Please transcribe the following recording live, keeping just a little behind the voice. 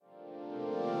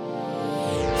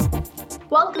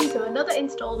Welcome to another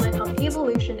installment of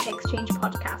Evolution Exchange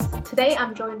Podcast. Today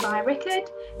I'm joined by Rickard,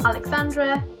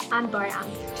 Alexandra and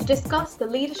Boyan to discuss the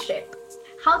leadership,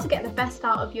 how to get the best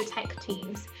out of your tech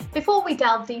teams. Before we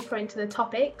delve deeper into the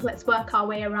topic, let's work our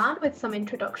way around with some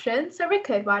introductions. So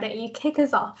Rickard, why don't you kick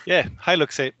us off? Yeah, hi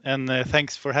Luxie, and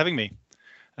thanks for having me.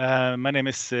 My name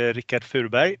is Rickard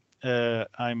Furberg.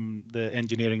 I'm the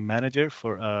engineering manager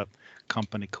for a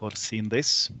company called Seen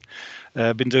This.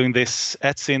 I've been doing this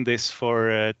at Seen This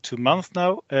for 2 months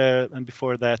now, and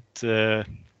before that,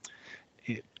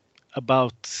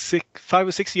 about 5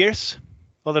 or 6 years,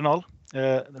 all in all.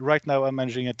 Right now, I'm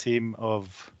managing a team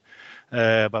of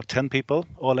about 10 people,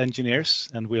 all engineers,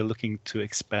 and we're looking to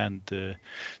expand to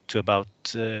about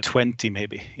 20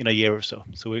 maybe in a year or so.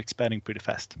 So we're expanding pretty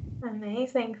fast.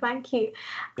 Amazing, thank you.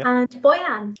 Yep. And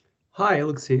Boyan. Hi,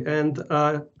 Luxie, and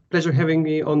pleasure having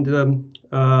me on the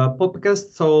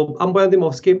podcast. So I'm Boyan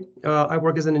Dymovsky. I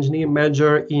work as an engineering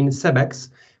manager in Sebex,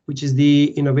 which is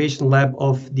the innovation lab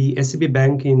of the SEB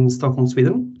Bank in Stockholm,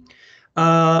 Sweden.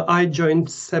 I joined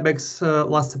Sebex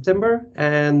last September,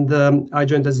 and I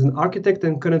joined as an architect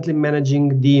and currently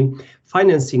managing the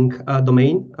financing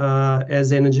domain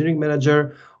as an engineering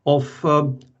manager of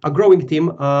a growing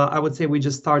team. I would say we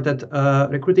just started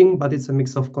recruiting, but it's a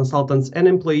mix of consultants and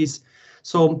employees.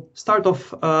 So start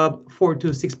off 4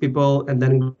 to 6 people and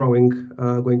then growing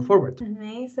going forward.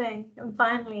 Amazing. And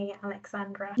finally,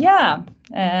 Alexandra. Yeah.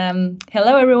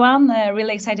 Hello, everyone.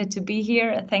 Really excited to be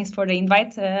here. Thanks for the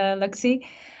invite, Luxie.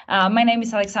 My name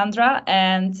is Alexandra,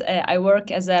 and I work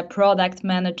as a product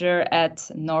manager at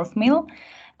Northmill.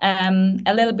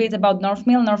 A little bit about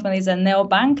Northmill. Northmill is a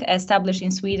neobank established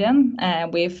in Sweden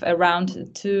with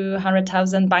around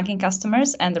 200,000 banking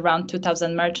customers and around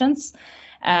 2,000 merchants.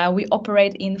 We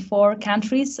operate in 4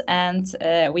 countries, and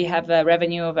we have a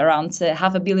revenue of around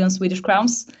 500 million Swedish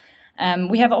crowns.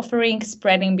 We have offerings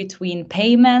spreading between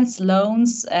payments,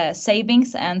 loans,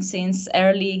 savings, and since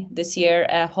early this year,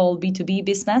 a whole B2B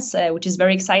business, which is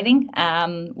very exciting.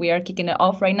 We are kicking it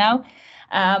off right now.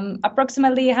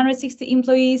 Approximately 160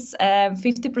 employees,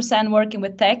 50% working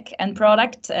with tech and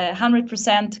product,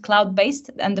 100% cloud-based,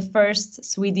 and the first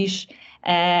Swedish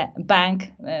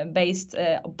bank based,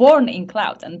 born in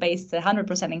cloud and based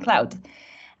 100% in cloud.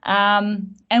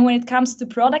 And when it comes to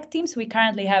product teams, we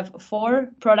currently have 4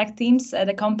 product teams at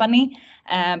the company: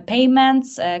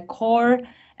 payments, core,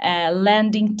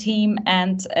 lending team,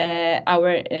 and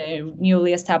our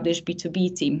newly established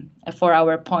B2B team for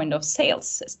our point of sales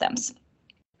systems.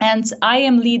 And I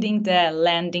am leading the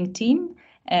lending team.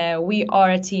 We are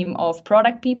a team of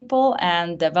product people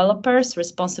and developers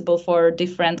responsible for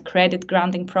different credit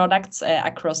granting products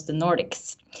across the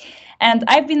Nordics. And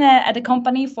I've been at the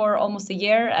company for almost a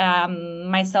year.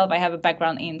 Myself, I have a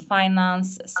background in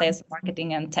finance, sales,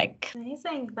 marketing, and tech.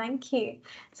 Amazing, thank you.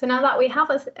 So now that we have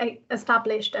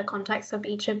established a context of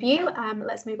each of you,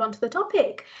 let's move on to the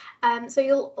topic. So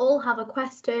you'll all have a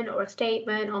question or a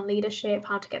statement on leadership,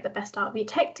 how to get the best out of your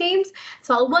tech teams.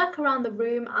 So I'll work around the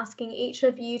room asking each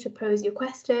of you to pose your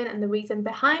question and the reason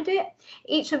behind it.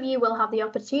 Each of you will have the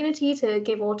opportunity to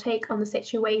give or take on the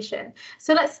situation.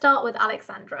 So let's start with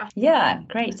Alexandra. Yeah,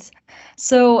 great.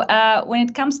 So when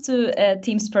it comes to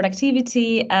teams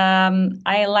productivity,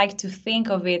 I like to think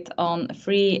of it on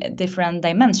 3 different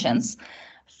dimensions.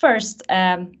 First,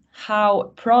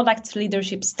 how product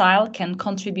leadership style can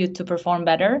contribute to perform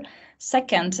better.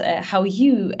 Second, how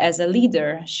you as a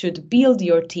leader should build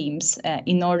your teams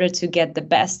in order to get the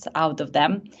best out of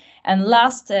them. And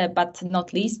last but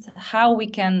not least, how we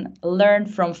can learn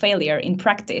from failure in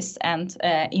practice and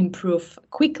improve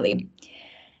quickly.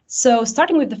 So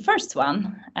starting with the first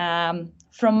one,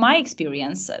 from my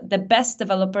experience, the best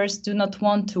developers do not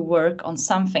want to work on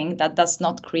something that does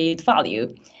not create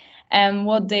value. And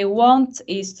what they want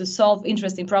is to solve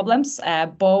interesting problems,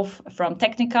 both from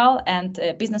technical and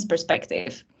business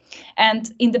perspective. And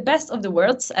in the best of the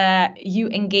worlds, you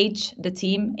engage the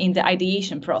team in the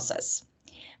ideation process.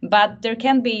 But there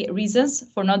can be reasons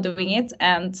for not doing it,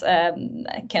 and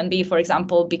can be, for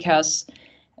example, because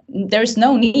there's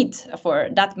no need for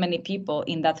that many people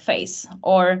in that phase,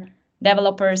 or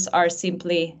developers are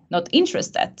simply not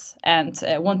interested and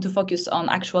want to focus on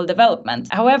actual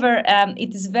development. However,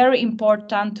 it is very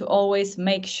important to always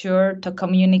make sure to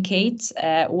communicate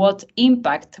what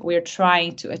impact we're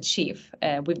trying to achieve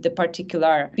with the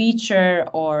particular feature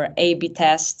or A/B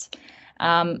test.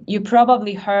 You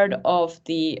probably heard of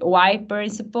the why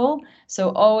principle. So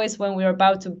always when we're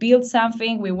about to build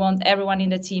something, we want everyone in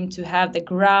the team to have the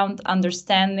ground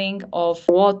understanding of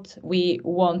what we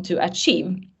want to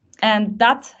achieve. And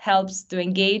that helps to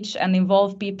engage and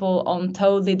involve people on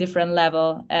totally different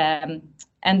level.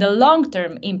 And the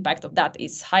long-term impact of that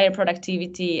is higher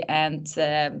productivity and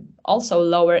also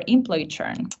lower employee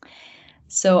churn.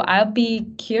 So I'll be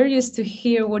curious to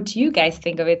hear what you guys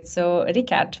think of it. So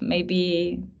Rikard,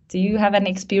 maybe do you have any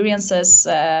experiences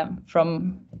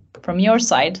from your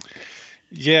side?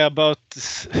 Yeah,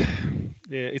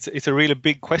 it's a really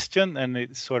big question, and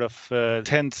it sort of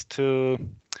tends to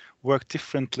work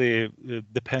differently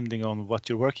depending on what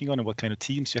you're working on and what kind of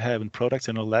teams you have and products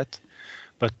and all that.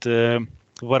 But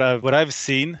what I've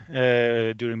seen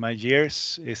during my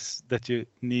years is that you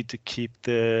need to keep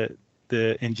the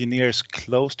engineers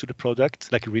close to the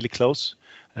product, like really close,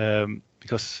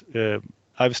 because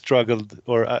I've struggled,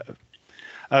 or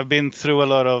I've been through a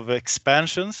lot of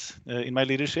expansions in my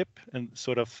leadership, and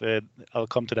sort of I'll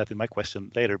come to that in my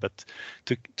question later. But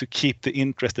to keep the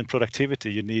interest and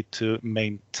productivity, you need to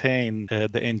maintain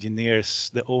the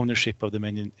engineers, the ownership of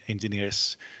the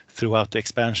engineers throughout the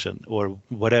expansion or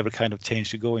whatever kind of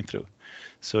change you're going through.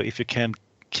 So if you can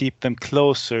keep them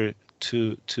closer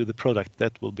to the product,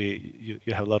 that will be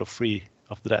you have a lot of free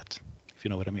after that, if you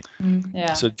know what I mean.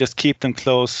 Yeah. So just keep them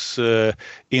close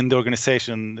in the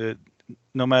organization.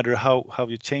 No matter how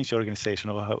you change the organization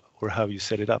or how you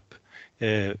set it up,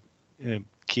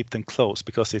 keep them close,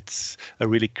 because it's a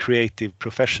really creative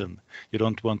profession. You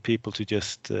don't want people to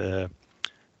just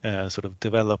sort of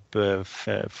develop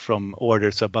from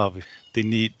orders above. They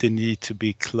need to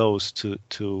be close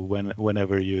to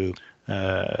whenever you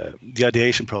the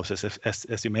ideation process,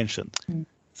 as you mentioned.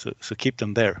 So keep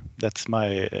them there. That's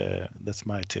my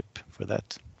tip for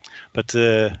that. But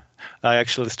I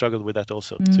actually struggled with that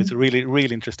also. So it's a really,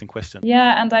 really interesting question.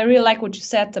 Yeah, and I really like what you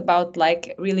said about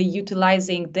like really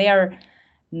utilizing their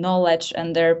knowledge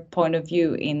and their point of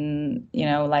view in,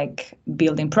 like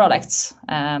building products,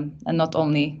 and not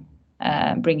only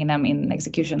bringing them in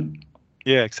execution.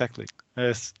 Yeah, exactly.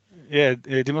 Yeah,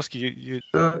 Dimoski, you.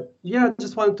 Yeah, I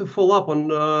just wanted to follow up on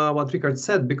what Rikard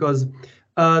said, because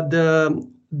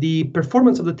the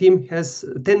performance of the team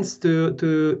tends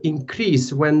to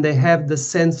increase when they have the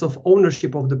sense of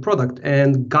ownership of the product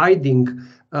and guiding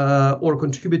or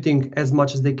contributing as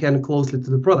much as they can closely to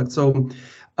the product. So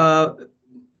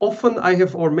often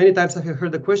many times I have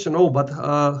heard the question, but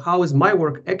how is my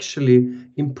work actually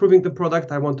improving the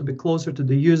product? I want to be closer to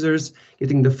the users,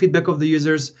 getting the feedback of the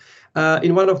users.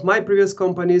 In one of my previous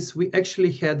companies, we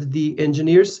actually had the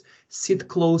engineers sit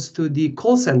close to the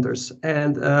call centers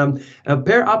and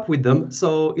pair up with them.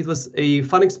 So it was a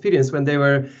fun experience when they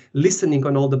were listening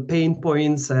on all the pain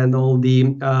points and all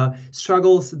the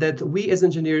struggles that we as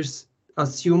engineers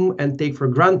assume and take for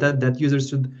granted that users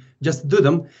should just do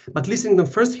them. But listening to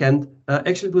them firsthand,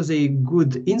 actually it was a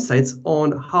good insights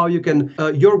on how you can,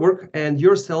 your work and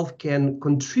yourself can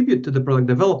contribute to the product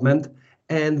development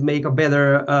and make a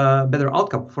better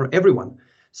outcome for everyone.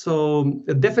 So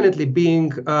definitely being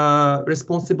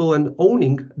responsible and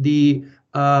owning the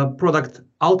product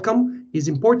outcome is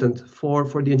important for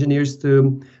the engineers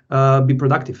to be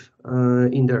productive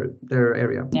in their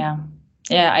area.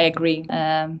 Yeah, I agree.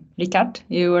 Rikard,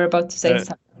 you were about to say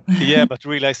something. Yeah, but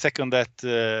really I second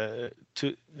that.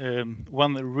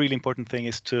 One really important thing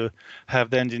is to have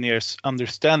the engineers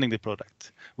understanding the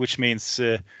product, which means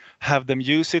have them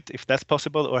use it if that's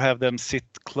possible, or have them sit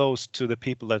close to the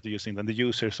people that are using them, the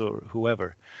users or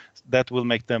whoever. That will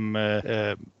make them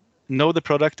know the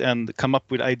product and come up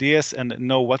with ideas and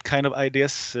know what kind of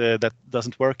ideas that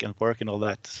doesn't work and all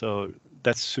that. So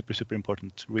that's super, super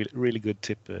important. Really, really good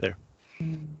tip there.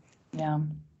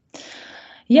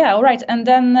 Yeah, all right. And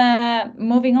then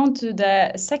moving on to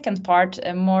the second part,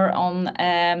 more on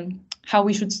how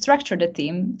we should structure the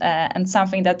team, and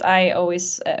something that I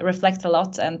always reflect a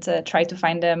lot and try to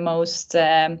find the most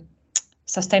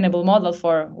sustainable model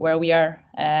for where we are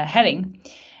heading.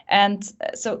 And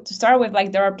so to start with,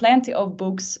 like there are plenty of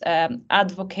books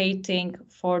advocating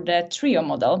for the trio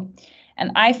model.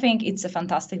 And I think it's a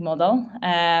fantastic model.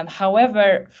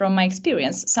 However, from my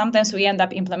experience, sometimes we end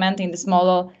up implementing this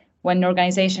model when an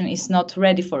organization is not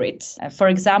ready for it. For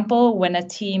example, when a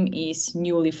team is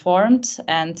newly formed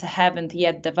and haven't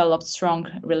yet developed strong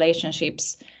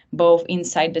relationships, both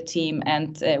inside the team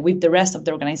and with the rest of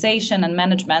the organization and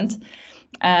management.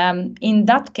 In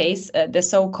that case, the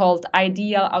so-called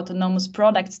ideal autonomous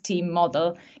product team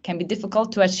model can be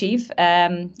difficult to achieve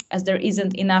as there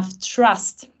isn't enough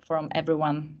trust from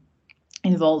everyone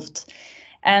involved.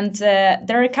 And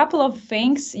there are a couple of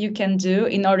things you can do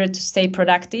in order to stay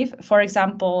productive. For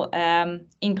example,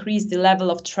 increase the level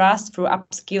of trust through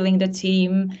upskilling the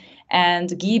team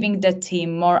and giving the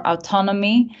team more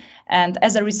autonomy, and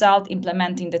as a result,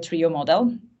 implementing the trio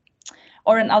model.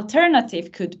 Or an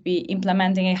alternative could be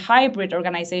implementing a hybrid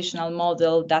organizational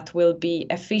model that will be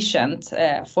efficient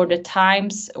for the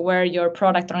times where your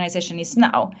product organization is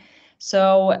now.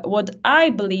 So what I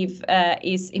believe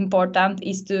is important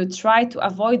is to try to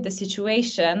avoid the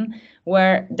situation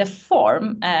where the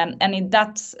form and in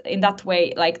that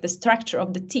way, like the structure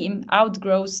of the team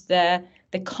outgrows the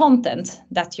content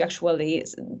that you actually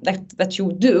that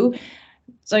you do.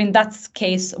 So in that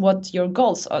case, what your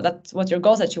goals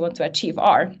that you want to achieve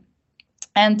are.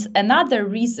 And another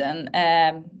reason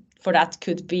for that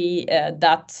could be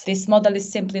that this model is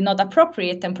simply not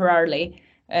appropriate temporarily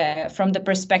from the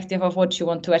perspective of what you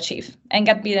want to achieve, and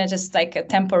can be just like a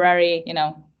temporary,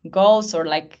 goals, or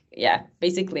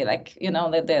basically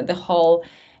the whole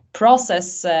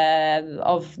process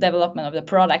of development of the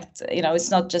product.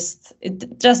 It's not just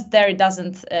it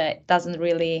doesn't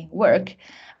really work.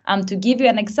 To give you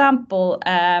an example,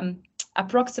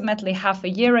 approximately half a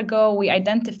year ago, we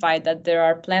identified that there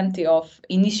are plenty of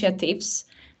initiatives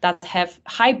that have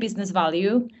high business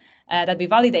value that we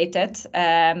validated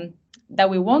that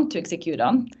we want to execute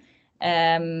on,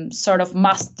 sort of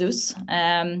must-dos.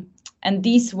 And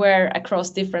these were across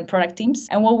different product teams.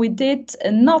 And what we did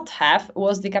not have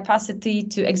was the capacity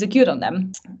to execute on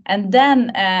them. And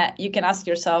then you can ask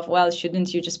yourself, well,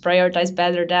 shouldn't you just prioritize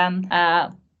better then?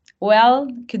 Well,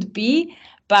 could be.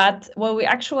 But what we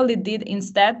actually did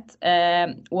instead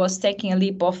was taking a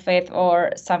leap of faith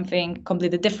or something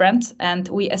completely different. And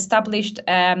we established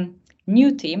a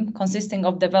new team consisting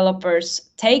of developers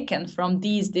taken from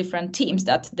these different teams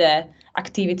that the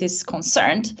activities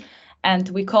concerned. And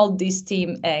we called this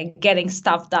team Getting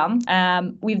Stuff Done,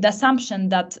 with the assumption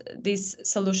that this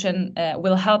solution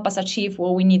will help us achieve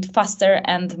what we need faster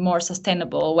and more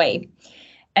sustainable way.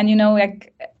 And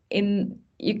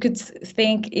you could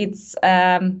think it's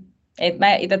that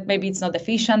maybe it's not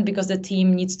efficient because the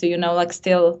team needs to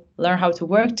still learn how to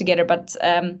work together. But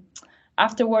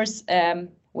afterwards,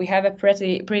 we have a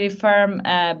pretty firm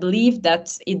belief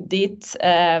that it did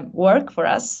work for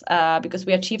us because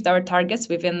we achieved our targets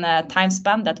within a time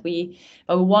span that we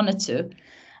wanted to.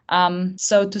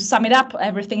 So to sum it up,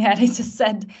 everything that I just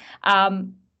said,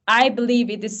 I believe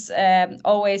it is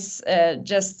always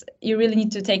just you really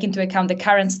need to take into account the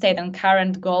current state and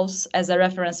current goals as a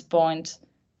reference point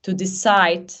to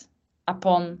decide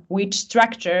upon which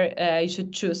structure you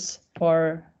should choose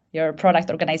for your product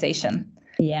organization.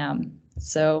 Yeah.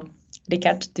 So,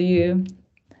 Richard, do you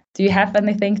have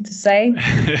anything to say?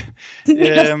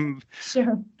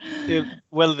 Sure.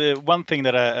 Well, the one thing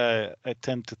that I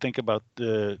tend to think about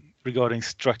regarding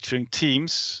structuring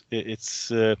teams,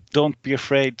 it's don't be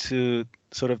afraid to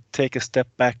sort of take a step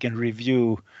back and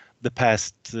review the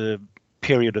past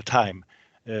period of time.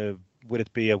 Would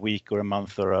it be a week or a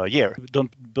month or a year?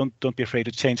 Don't be afraid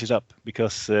to change it up,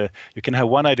 because you can have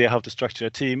one idea how to structure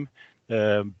a team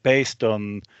based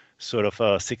on sort of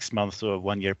a 6 months or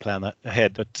 1 year plan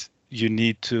ahead, but you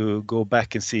need to go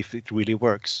back and see if it really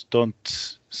works.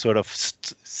 Don't sort of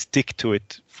stick to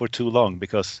it for too long,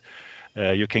 because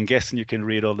you can guess and you can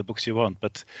read all the books you want,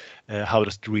 but how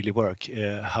does it really work?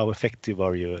 How effective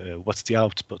are you? What's the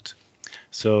output?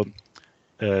 So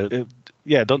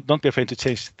don't be afraid to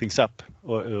change things up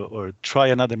or try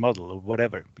another model or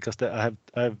whatever, because I've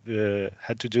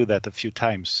had to do that a few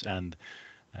times, and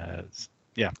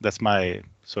that's my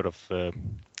sort of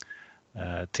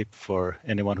tip for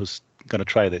anyone who's going to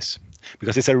try this,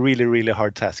 because it's a really, really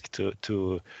hard task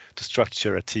to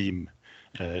structure a team.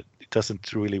 It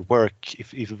doesn't really work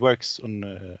if it works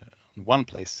on one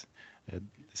place.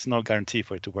 It's no guarantee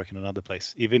for it to work in another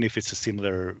place, even if it's a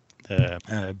similar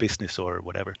business or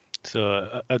whatever.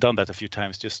 So I've done that a few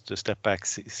times, just to step back,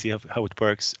 see how it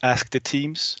works. Ask the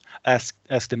teams, ask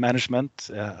the management,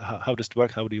 how does it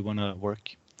work? How do you want to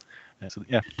work?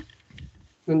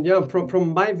 And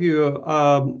from my view,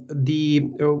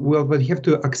 what you have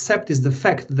to accept is the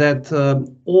fact that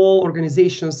all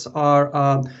organizations are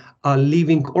a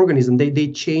living organism. They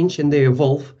change and they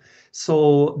evolve.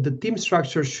 So the team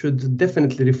structure should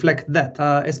definitely reflect that,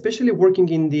 especially working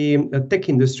in the tech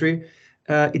industry.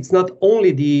 It's not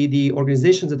only the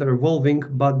organizations that are evolving,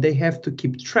 but they have to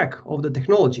keep track of the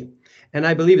technology. And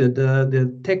I believe that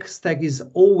the tech stack is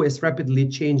always rapidly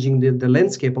changing the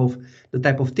landscape of the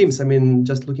type of teams. I mean,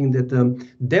 just looking at the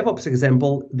DevOps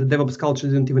example, the DevOps culture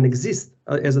didn't even exist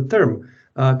as a term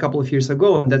a couple of years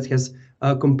ago. And that has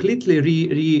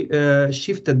completely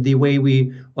shifted the way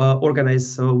we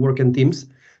organize work and teams.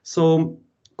 So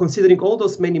considering all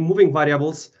those many moving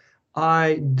variables,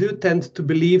 I do tend to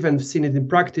believe, and seen it in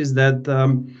practice, that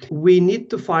we need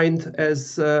to find,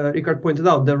 as Ricard pointed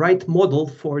out, the right model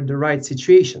for the right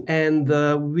situation. And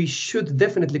we should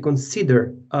definitely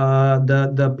consider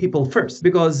the people first,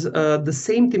 because the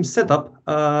same team setup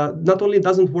not only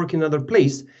doesn't work in another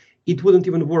place, it wouldn't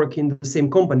even work in the same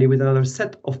company with another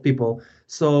set of people.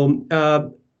 So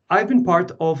I've been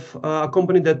part of a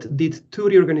company that did 2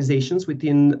 reorganizations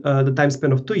within the time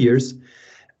span of 2 years.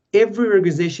 Every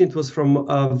organization, it was from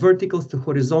verticals to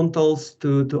horizontals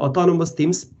to autonomous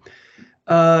teams.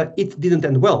 It didn't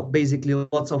end well. Basically,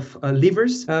 lots of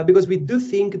levers, because we do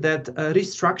think that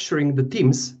restructuring the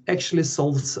teams actually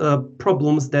solves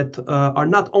problems that are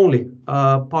not only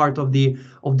part of the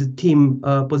team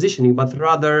positioning, but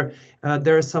rather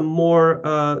there are some more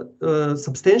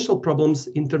substantial problems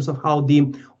in terms of how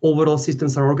the overall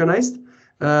systems are organized.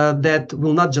 That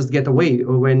will not just get away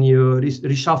when you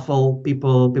reshuffle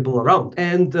people around.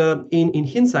 And in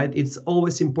hindsight, it's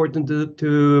always important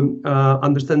to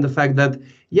understand the fact that,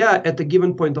 yeah, at a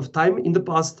given point of time in the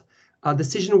past, a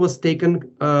decision was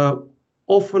taken.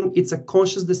 Often it's a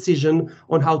conscious decision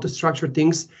on how to structure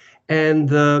things. And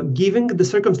given the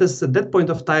circumstances at that point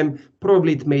of time,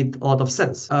 probably it made a lot of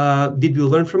sense. Did we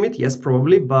learn from it? Yes,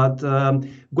 probably. But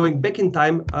going back in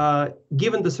time,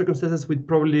 given the circumstances, we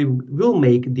probably will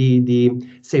make the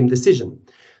same decision.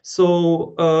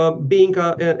 So being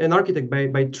an architect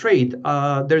by trade,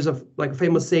 there's a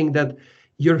famous saying that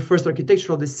your first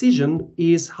architectural decision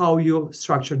is how you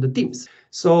structure the teams.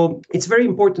 So it's very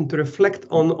important to reflect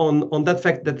on that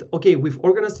fact that, okay, we've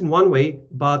organized in one way,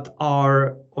 but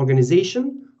our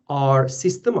organization, our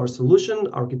system, our solution,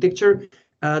 architecture,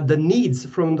 the needs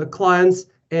from the clients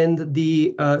and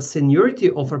the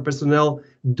seniority of our personnel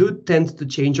do tend to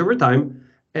change over time.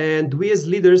 And we as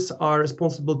leaders are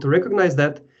responsible to recognize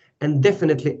that and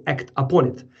definitely act upon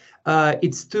it.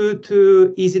 It's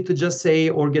too easy to just say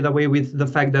or get away with the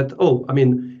fact that,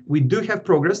 we do have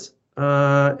progress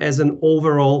as an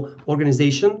overall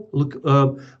organization,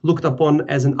 looked upon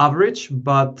as an average,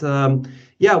 but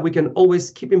we can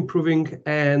always keep improving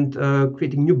and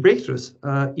creating new breakthroughs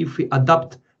if we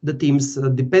adapt the teams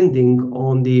depending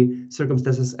on the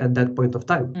circumstances at that point of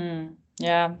time.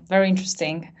 Yeah, very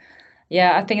interesting.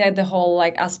 Yeah, I think that the whole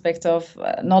aspect of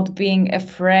not being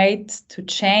afraid to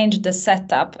change the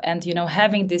setup and,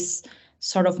 having this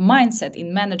sort of mindset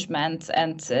in management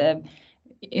and,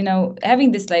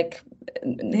 having this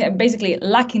basically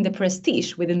lacking the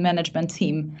prestige within management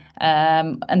team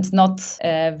and not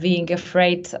being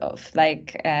afraid of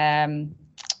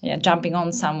jumping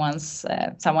on someone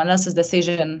else's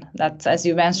decision that, as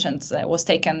you mentioned, was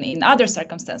taken in other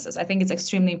circumstances. I think it's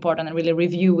extremely important and really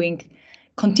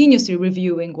continuously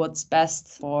reviewing what's best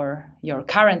for your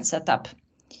current setup.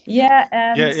 Yeah.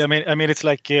 I mean, it's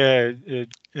like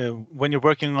when you're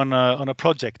working on a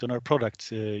project, on our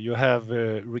product, you have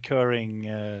recurring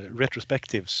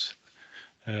retrospectives.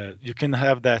 You can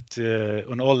have that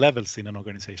on all levels in an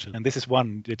organization, and this is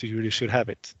one that you really should have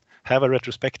it. Have a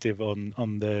retrospective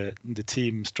on the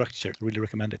team structure. Really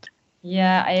recommend it.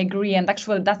 Yeah, I agree, and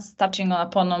actually that's touching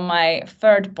upon my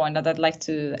third point that I'd like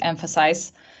to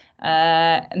emphasize.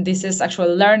 And this is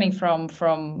actually learning from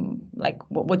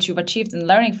what you've achieved and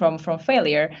learning from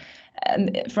failure,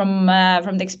 and from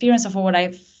the experience of what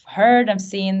I've heard and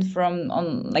seen from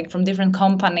different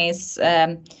companies.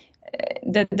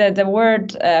 The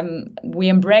word we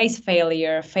embrace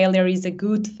failure. Failure is a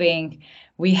good thing.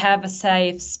 We have a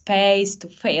safe space to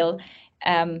fail.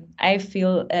 I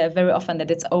feel very often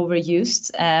that it's overused,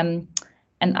 and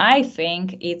I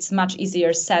think it's much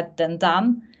easier said than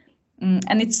done.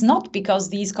 And it's not because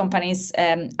these companies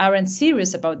aren't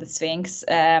serious about these things,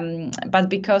 but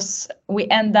because we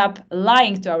end up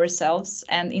lying to ourselves.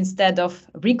 And instead of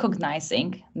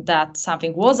recognizing that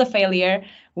something was a failure,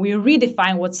 we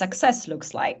redefine what success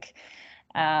looks like.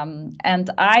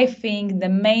 And I think the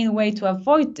main way to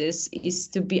avoid this is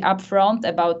to be upfront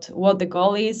about what the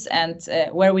goal is and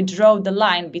where we draw the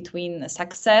line between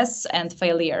success and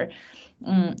failure.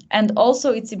 And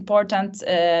also it's important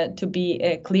to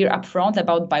be clear upfront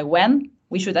about by when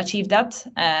we should achieve that,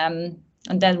 and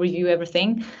then review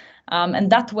everything.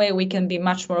 And that way we can be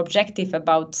much more objective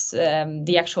about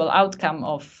the actual outcome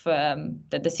of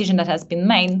the decision that has been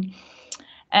made.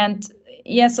 And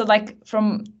yeah, so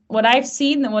from what I've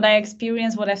seen and what I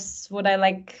experienced, what I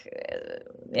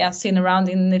seen around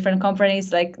in different companies,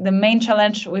 the main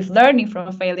challenge with learning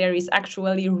from failure is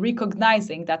actually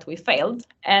recognizing that we failed,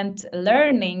 and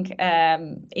learning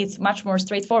it's much more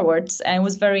straightforward. And it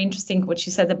was very interesting what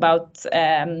you said about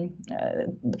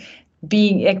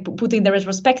being putting the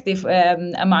retrospective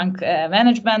among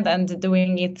management and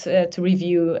doing it to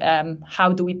review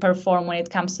how do we perform when it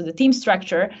comes to the team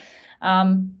structure.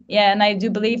 And I do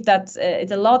believe that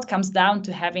it a lot comes down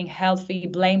to having healthy,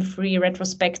 blame-free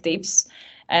retrospectives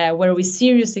where we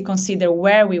seriously consider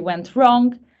where we went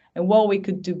wrong and what we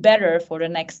could do better for the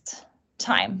next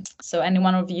time. So any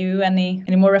one of you, any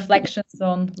more reflections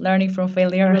on learning from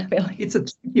failure? It's a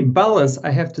tricky balance,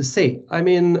 I have to say. I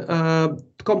mean,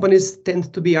 companies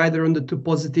tend to be either on the too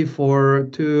positive or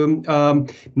too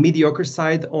mediocre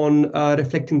side on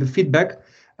reflecting the feedback.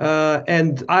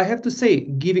 And I have to say,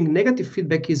 giving negative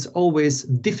feedback is always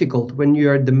difficult when you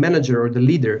are the manager or the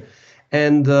leader.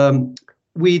 And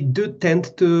we do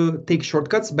tend to take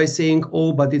shortcuts by saying,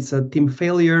 oh, but it's a team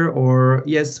failure, or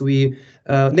yes, we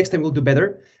next time we'll do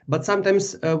better. But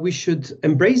sometimes we should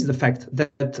embrace the fact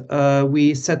that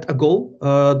we set a goal.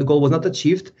 The goal was not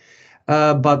achieved,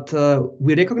 but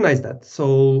we recognize that.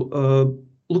 So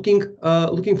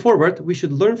looking forward, we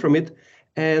should learn from it.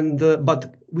 And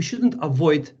but we shouldn't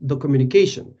avoid the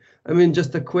communication. I mean,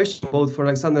 just a question both for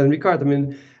Alexander and Ricard. I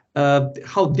mean,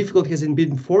 how difficult has it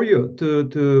been for you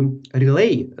to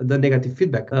relay the negative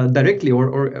feedback directly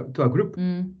or to a group?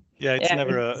 Yeah, it's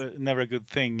never a good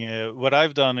thing. What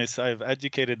I've done is I've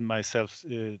educated myself,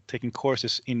 taking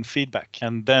courses in feedback,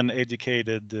 and then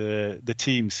educated the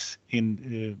teams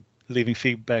in leaving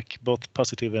feedback, both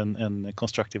positive and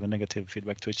constructive and negative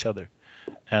feedback to each other.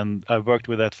 And I worked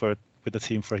with that with the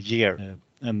team for a year,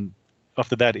 and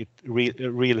after that it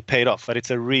really paid off. But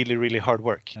it's a really hard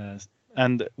work.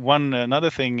 And another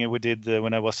thing we did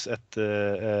when I was at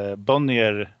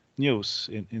Bonnier News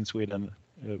in Sweden,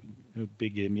 a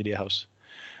big media house.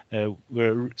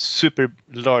 We're a super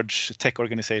large tech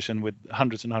organization with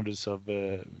hundreds and hundreds of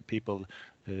people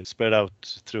spread out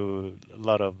through a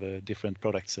lot of different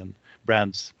products and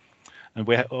brands. And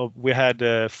we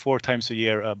had 4 times a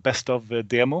year a best of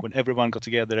demo when everyone got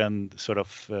together and sort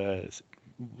of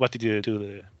what did you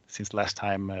do since last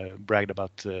time, bragged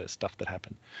about stuff that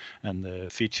happened and the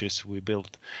features we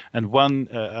built. And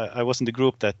I was in the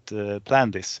group that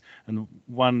planned this, and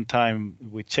one time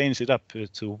we changed it up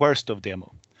to worst of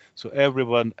demo. So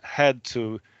everyone had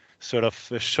to sort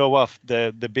of show off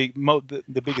the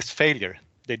biggest failure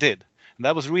they did. And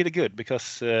that was really good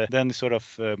because then it sort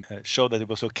of showed that it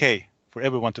was okay for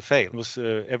everyone to fail. It was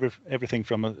everything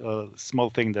from a small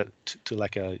thing to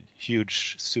like a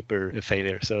huge super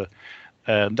failure. So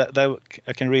that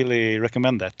I can really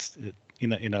recommend that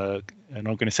in an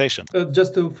organization.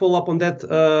 Just to follow up on that,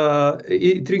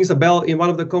 it rings a bell. In one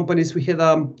of the companies, we had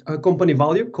a company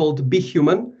value called Be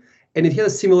Human, and it had a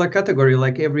similar category.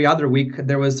 Like every other week,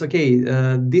 there was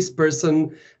this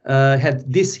person had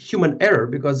this human error,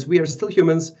 because we are still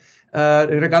humans.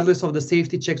 Regardless of the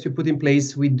safety checks we put in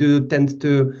place, we do tend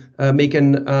to make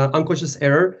an unconscious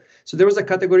error. So there was a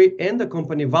category and a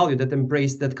company value that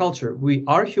embraced that culture. We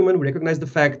are human. We recognize the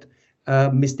fact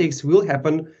mistakes will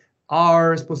happen.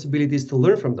 Our responsibility is to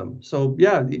learn from them. So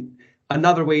yeah,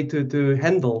 another way to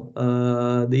handle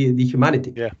the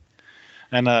humanity. Yeah,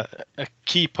 and a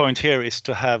key point here is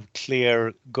to have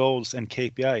clear goals and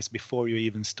KPIs before you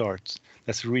even start.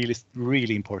 That's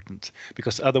really important,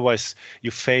 because otherwise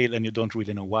you fail and you don't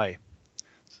really know why.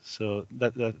 So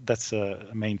that's a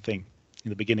main thing in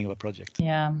the beginning of a project.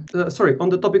 Yeah. Sorry, on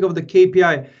the topic of the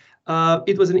KPI,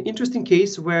 it was an interesting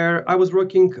case where I was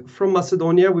working from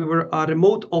Macedonia. We were a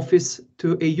remote office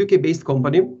to a UK-based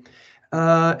company.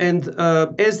 And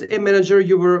as a manager,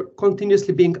 you were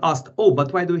continuously being asked, oh,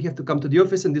 but why do we have to come to the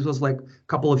office? And this was like a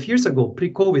couple of years ago,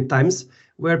 pre-COVID times,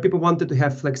 where people wanted to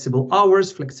have flexible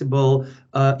hours, flexible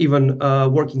even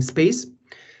working space.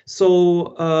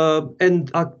 So,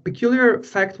 and a peculiar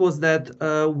fact was that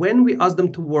when we asked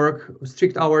them to work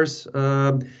strict hours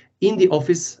in the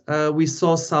office, we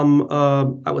saw some,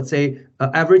 I would say,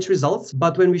 average results.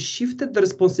 But when we shifted the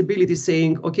responsibility,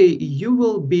 saying, okay, you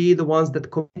will be the ones that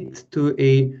commit to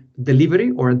a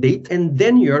delivery or a date, and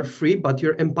then you're free, but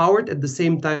you're empowered at the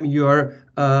same time. You are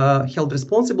held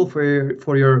responsible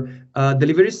for your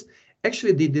deliveries.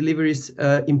 Actually, the deliveries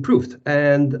improved,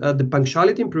 and the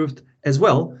punctuality improved as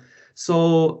well.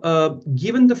 So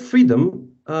given the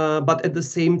freedom, but at the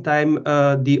same time,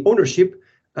 the ownership,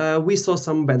 we saw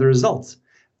some better results.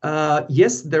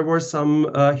 Yes, there were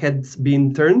some heads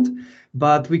being turned,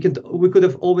 but we could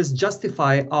have always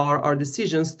justify our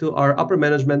decisions to our upper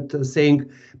management, saying,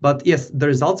 but yes, the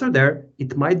results are there.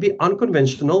 It might be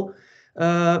unconventional,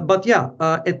 but yeah,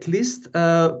 at least,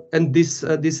 and this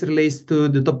relates to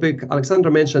the topic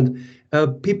Alexandra mentioned.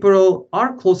 People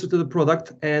are closer to the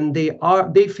product, and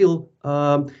they feel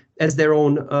as their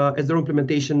own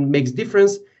implementation makes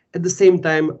difference. at the same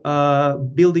time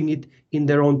building it in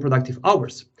their own productive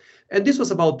hours. And this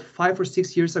was about 5 or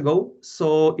 6 years ago.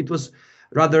 So it was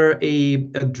rather a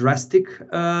drastic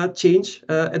change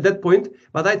at that point.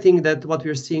 But I think that what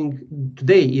we're seeing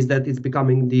today is that it's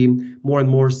becoming the more and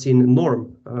more seen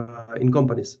norm in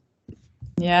companies.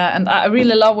 Yeah, and I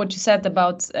really love what you said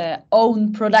about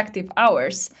own productive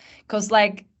hours, because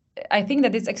like I think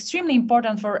that it's extremely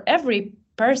important for every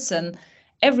person,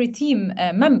 every team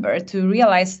member to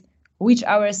realize which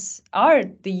hours are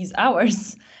these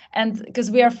hours. And because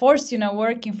we are forced,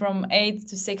 working from 8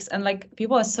 to 6, and like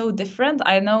people are so different.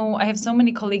 I know I have so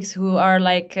many colleagues who are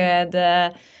like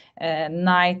the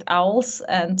night owls,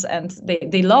 and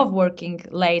they love working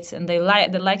late, and they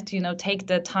like to take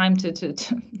the time to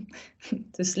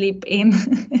to sleep in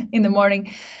in the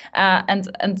morning, and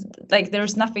like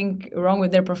there's nothing wrong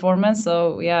with their performance.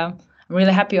 So yeah, I'm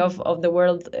really happy of the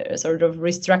world sort of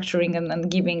restructuring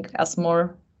and giving us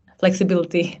more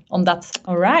flexibility on that.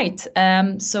 All right.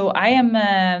 So I am.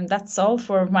 That's all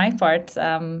for my part.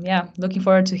 Yeah, looking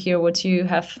forward to hear what you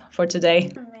have for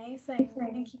today. Amazing.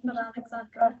 Thank you for that,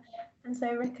 Alexandra. And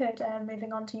so, Rickard,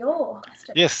 moving on to your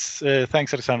question. Yes,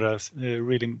 thanks, Alexandra.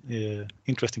 Really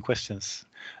interesting questions.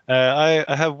 I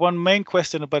have one main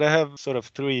question, but I have sort of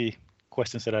 3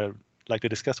 questions that I'd like to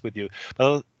discuss with you.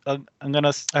 But I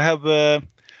have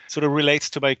sort of relates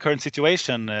to my current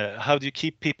situation. How do you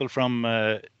keep people from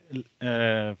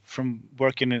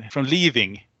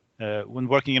leaving when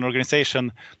working in an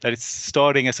organization that is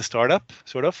starting as a startup,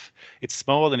 sort of? It's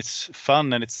small and it's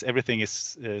fun and everything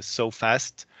is so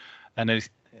fast, and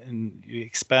you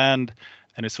expand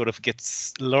and it sort of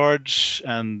gets large,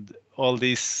 and all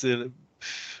these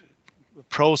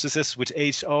processes with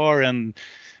HR and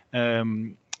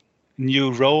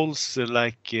new roles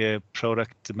like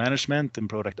product management and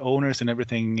product owners and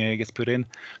everything gets put in.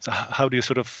 So how do you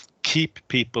sort of keep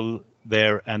people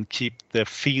there and keep the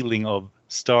feeling of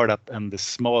startup and the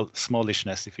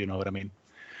smallishness, if you know what I mean?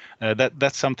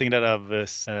 That's something that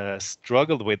I've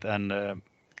struggled with, and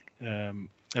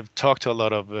I've talked to a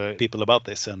lot of people about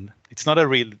this, and it's not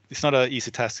an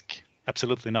easy task.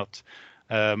 Absolutely not.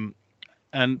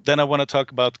 And then I want to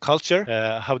talk about culture.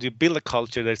 How do you build a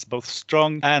culture that's both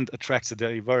strong and attracts a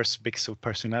diverse mix of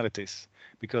personalities?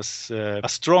 Because a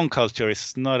strong culture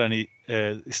is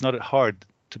it's not hard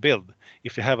to build.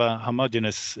 If you have a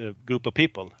homogeneous group of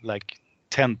people, like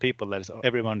 10 people,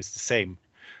 everyone is the same,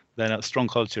 then a strong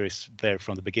culture is there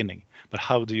from the beginning. But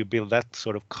how do you build that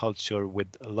sort of culture with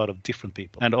a lot of different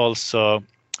people? And also,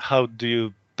 how do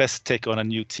you best take on a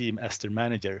new team as their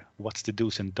manager? What's the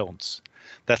do's and don'ts?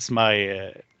 That's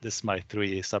my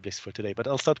 3 subjects for today. But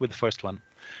I'll start with the first one.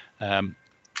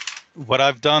 What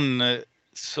I've done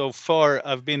so far,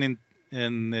 I've been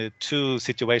in 2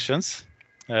 situations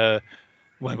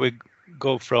when we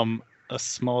go from a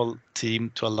small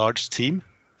team to a large team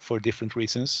for different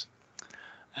reasons.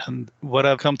 And what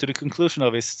I've come to the conclusion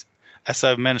of is, as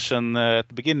I've mentioned at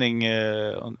the beginning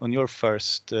on your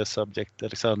first subject,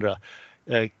 Alexandra,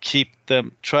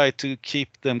 try to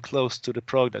keep them close to the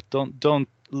product. Don't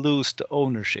lose the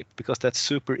ownership, because that's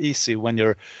super easy when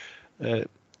you're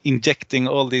injecting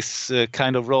all these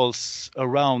kind of roles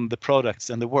around the products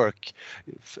and the work.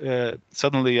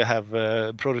 Suddenly you have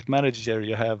a product manager,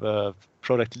 you have a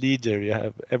product leader, you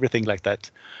have everything like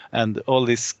that, and all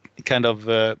these kind of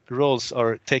roles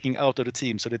are taking out of the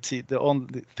team. So the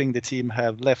only thing the team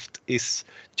have left is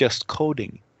just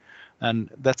coding.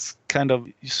 And that's kind of,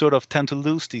 you sort of tend to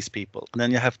lose these people, and then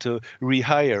you have to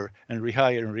rehire and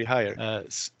rehire.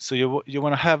 So you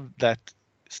want to have that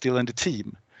still in the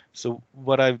team. So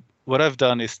what I've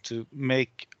done is to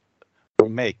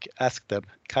ask them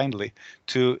kindly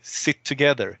to sit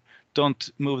together. Don't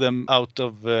move them out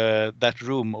of that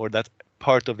room or that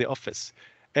part of the office.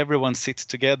 Everyone sits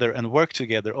together and work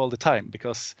together all the time,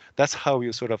 because that's how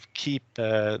you sort of keep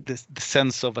the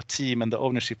sense of a team and the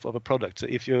ownership of a product. So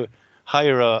if you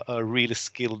hire a really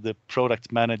skilled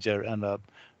product manager and a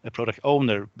product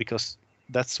owner, because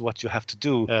that's what you have to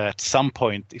do at some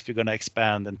point if you're going to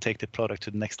expand and take the product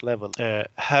to the next level.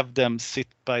 Have them sit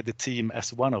by the team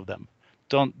as one of them.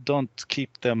 Don't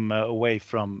keep them away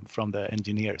from the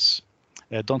engineers.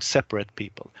 Don't separate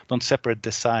people. Don't separate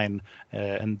design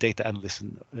and data analysts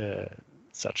and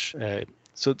such.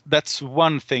 So that's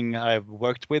one thing I've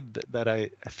worked with that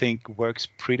I think works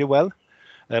pretty well.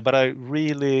 But I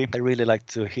really like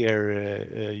to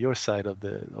hear your side of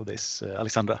this,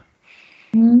 Alexandra.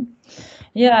 Mm.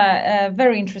 Yeah,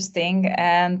 very interesting,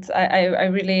 and I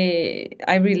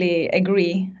really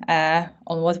agree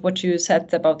on what you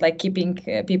said about like keeping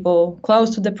people close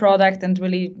to the product and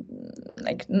really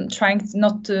like trying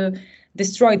not to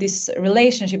destroy this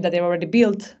relationship that they already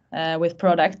built with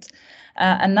product.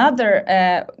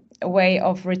 Another way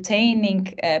of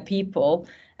retaining people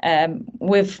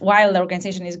while the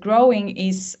organization is growing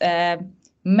is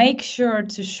make sure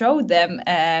to show them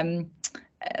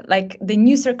like the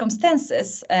new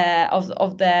circumstances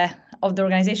of the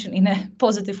organization in a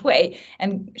positive way,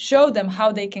 and show them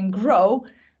how they can grow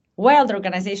while the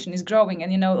organization is growing,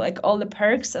 and like all the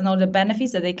perks and all the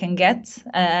benefits that they can get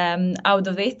out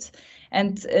of it,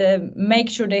 and make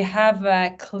sure they have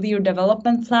a clear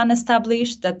development plan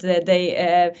established, that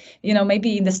they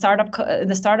maybe in the startup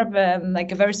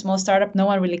like a very small startup, no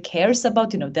one really cares about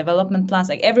development plans.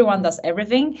 Like everyone does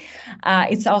everything.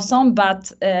 It's awesome,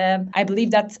 but I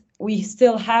believe that we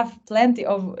still have plenty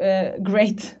of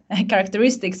great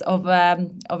characteristics of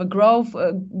a growth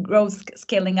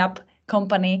scaling up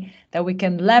company that we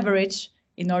can leverage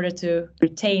in order to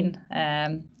retain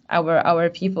our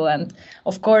people. And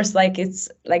of course, like it's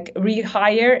like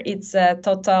rehire, it's a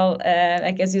total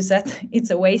like as you said, it's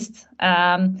a waste.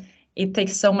 It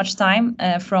takes so much time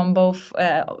from both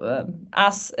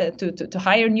us to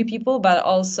hire new people, but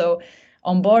also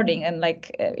onboarding, and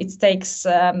like it takes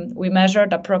we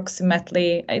measured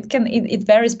approximately, it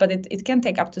varies, but it can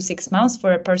take up to 6 months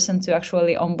for a person to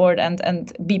actually onboard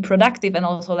and be productive, and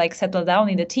also like settle down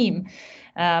in the team.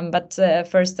 But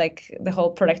first, like the whole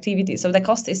productivity, so the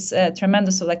cost is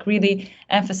tremendous. So like really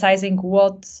emphasizing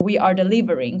what we are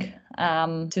delivering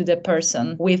to the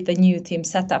person with the new team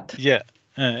setup. Yeah,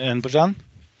 and Bojan?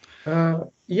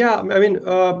 Yeah, I mean,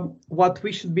 what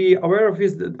we should be aware of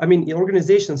is that, I mean,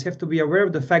 organizations have to be aware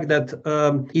of the fact that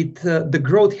the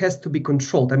growth has to be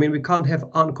controlled. I mean, we can't have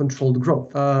uncontrolled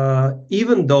growth.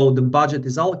 Even though the budget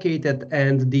is allocated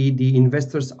and the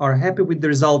investors are happy with the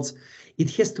results, it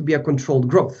has to be a controlled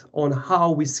growth on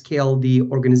how we scale the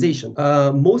organization.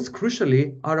 Most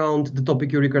crucially, around the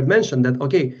topic you, Rickard, mentioned, that,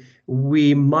 okay,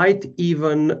 we might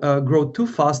even grow too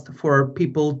fast for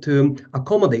people to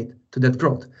accommodate to that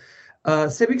growth.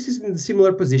 Sebix is in a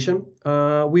similar position.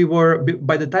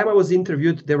 By the time I was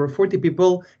interviewed, there were 40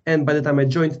 people, and by the time I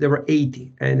joined, there were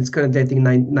 80, and it's currently, I think,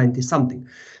 90 something.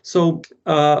 So,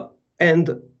 and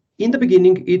in the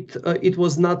beginning, it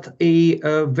was not a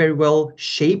very well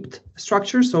shaped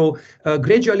structure. So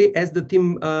gradually, as the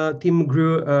team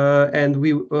grew and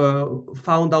we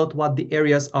found out what the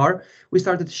areas are, we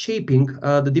started shaping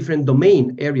the different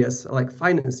domain areas, like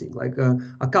financing, like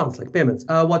accounts, like payments.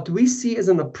 What we see as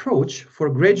an approach for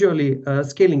gradually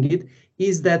scaling it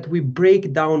is that we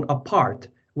break down apart.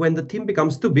 When the team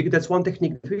becomes too big, that's one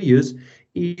technique that we use,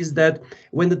 is that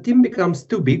when the team becomes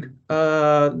too big,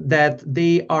 that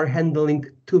they are handling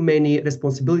too many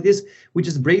responsibilities, we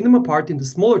just break them apart into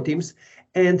smaller teams,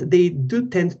 and they do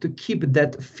tend to keep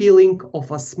that feeling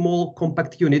of a small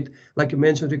compact unit, like you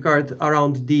mentioned, Rickard,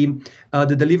 around the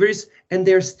deliveries, and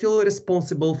they're still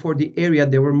responsible for the area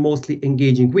they were mostly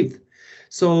engaging with.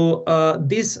 So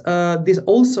this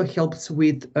also helps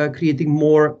with creating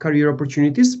more career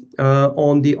opportunities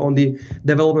on the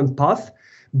development path.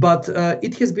 But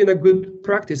it has been a good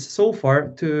practice so far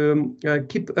to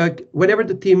keep whenever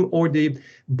the team or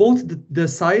both the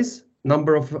size,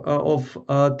 number of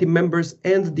team members,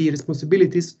 and the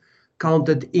responsibilities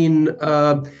counted in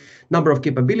number of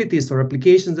capabilities or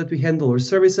applications that we handle or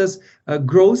services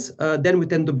grows, then we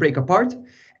tend to break apart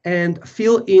and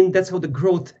fill in. That's how the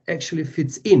growth actually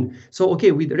fits in. So, okay,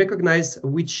 we recognize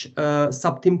which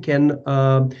sub-team can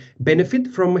benefit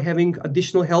from having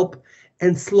additional help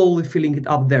and slowly filling it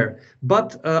up there.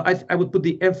 But I would put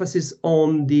the emphasis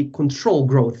on the control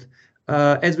growth.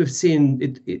 As we've seen,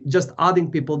 it just adding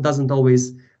people doesn't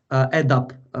always add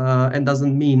up and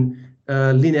doesn't mean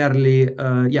linearly,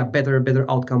 better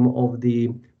outcome of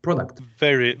the product.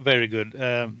 Very, very good.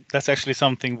 That's actually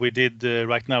something we did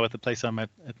right now at the place I'm at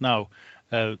now.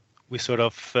 We sort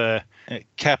of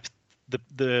kept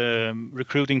the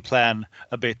recruiting plan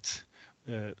a bit,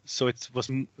 so it was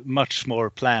much more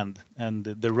planned, and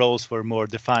the roles were more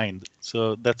defined.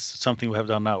 So that's something we have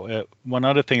done now. One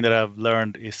other thing that I've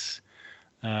learned is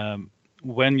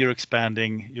when you're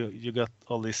expanding, you got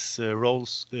all these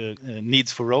roles,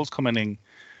 needs for roles coming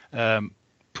in.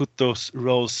 Put those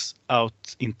roles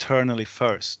out internally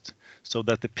first, so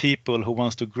that the people who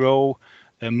wants to grow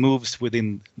moves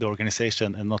within the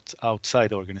organization and not outside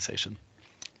the organization.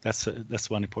 That's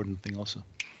one important thing also.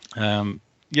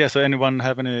 So anyone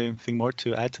have anything more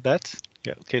to add to that?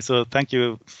 Yeah. Okay. So thank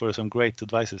you for some great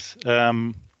advices.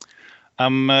 The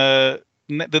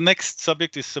next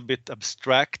subject is a bit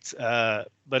abstract,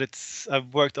 but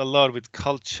I've worked a lot with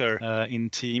culture in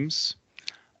teams,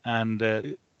 and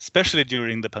especially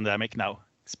during the pandemic now.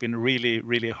 it's been really,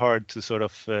 really hard to sort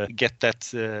of get that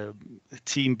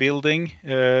team building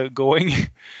going.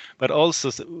 But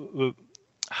also,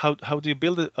 how do you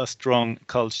build a strong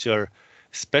culture,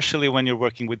 especially when you're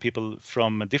working with people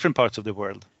from different parts of the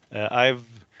world? I've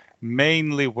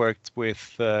mainly worked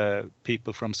with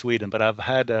people from Sweden, but I've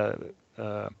had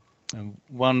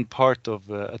one part of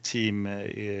a team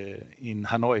in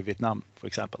Hanoi, Vietnam, for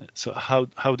example. So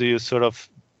how do you sort of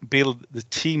build the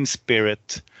team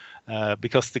spirit?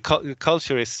 Because the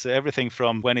culture is everything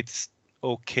from when it's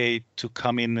okay to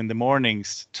come in the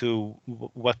mornings to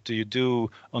what do you do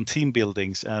on team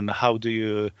buildings, and how do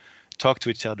you talk to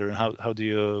each other, and how do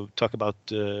you talk about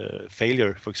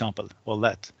failure, for example, all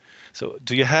that. So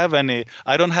do you have any?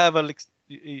 I don't have a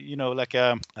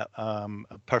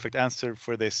perfect answer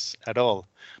for this at all,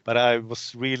 but I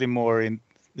was really more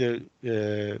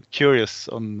curious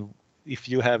on if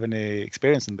you have any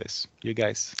experience in this, you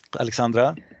guys.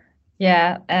 Alexandra?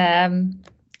 Yeah,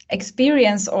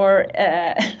 experience or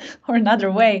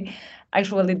another way,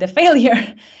 actually the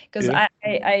failure, because Yeah.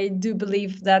 I do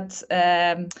believe that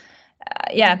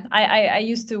I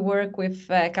used to work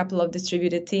with a couple of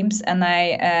distributed teams, and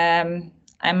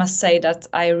I must say that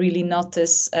I really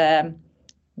notice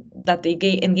that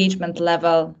the engagement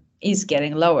level is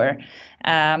getting lower,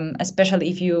 especially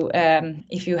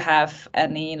if you have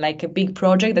any like a big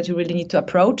project that you really need to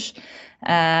approach.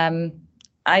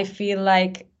 I feel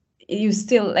like you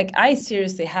still I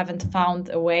seriously haven't found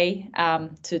a way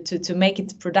to make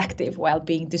it productive while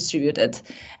being distributed.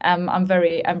 I'm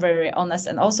very honest,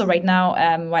 and also right now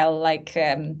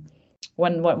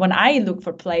when I look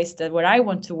for place where I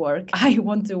want to work, I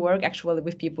want to work actually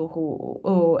with people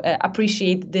who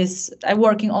appreciate this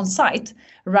working on site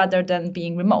rather than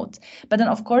being remote. But then,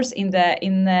 of course, in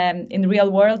the real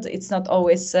world, it's not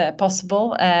always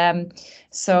possible.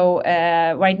 So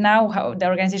right now, the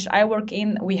organization I work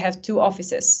in, we have two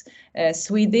offices,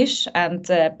 Swedish and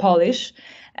Polish.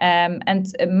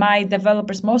 And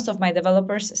most of my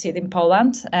developers sit in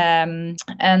Poland.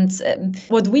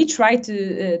 What we try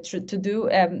to do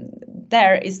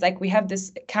there is like we have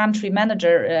this country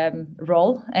manager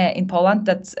role in Poland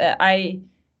that I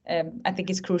think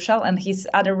is crucial, and his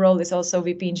other role is also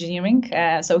VP engineering.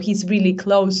 So he's really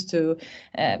close to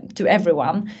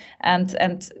everyone,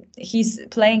 and he's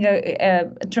playing a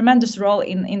tremendous role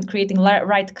in creating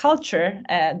right culture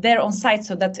there on site,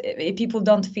 so that people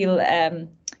don't feel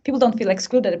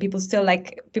excluded. People still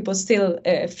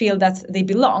feel that they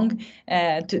belong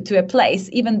to a place,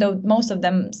 even though most of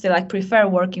them still prefer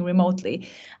working remotely.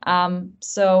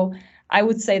 So I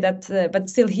would say that, but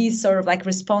still he's sort of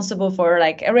responsible for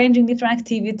arranging different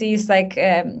activities,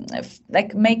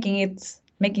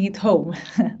 making it home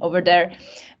over there.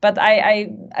 But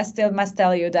I still must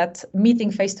tell you that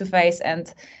meeting face to face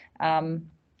and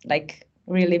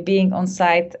really being on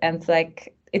site and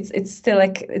it's still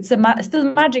still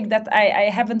magic that I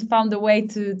haven't found a way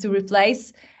to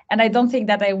replace, and I don't think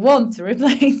that I want to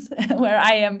replace where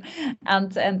I am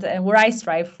and where I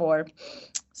strive for.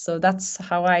 So that's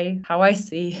how I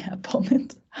see upon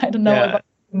it. I don't know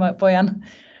about Bojan.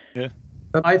 Yeah.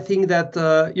 I think that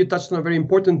you touched on a very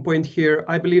important point here.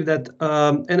 I believe that,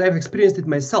 and I've experienced it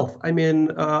myself. I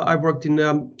mean, I've worked in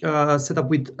a setup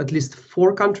with at least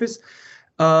 4 countries.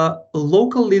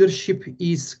 Local leadership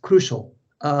is crucial.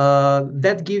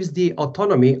 That gives the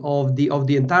autonomy of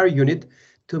the entire unit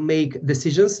to make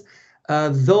decisions,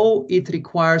 though it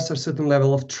requires a certain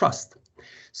level of trust.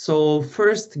 So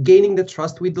first, gaining the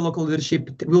trust with the local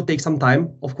leadership will take some time,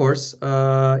 of course.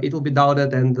 It will be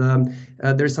doubted, and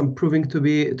there's some proving to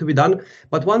be done.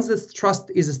 But once this trust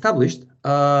is established,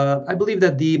 I believe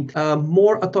that the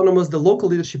more autonomous the local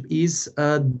leadership is,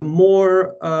 the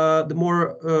more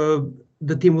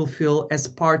the team will feel as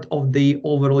part of the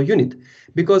overall unit,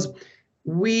 because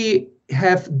we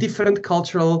have different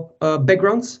cultural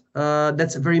backgrounds.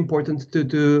 That's very important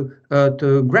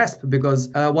to grasp, because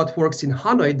what works in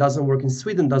Hanoi doesn't work in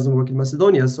Sweden, doesn't work in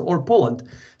Macedonia or Poland.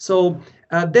 So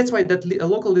that's why that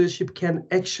local leadership can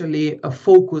actually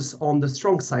focus on the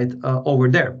strong side over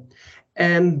there.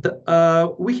 And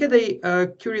we had a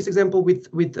curious example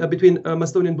between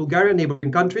Macedonia and Bulgaria,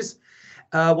 neighboring countries.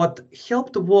 What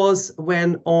helped was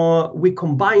when we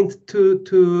combined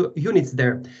two units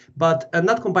there, but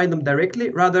not combined them directly,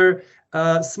 rather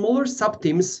smaller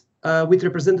sub-teams with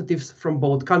representatives from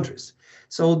both countries.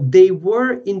 So they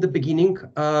were in the beginning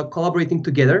collaborating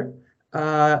together,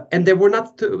 and they were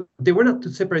not two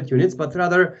separate units, but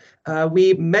rather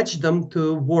we matched them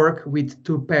to work with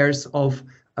 2 pairs of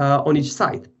on each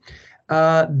side.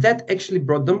 That actually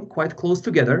brought them quite close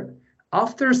together.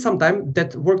 after some time,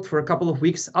 that worked for a couple of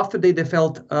weeks, after they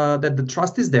felt that the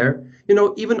trust is there,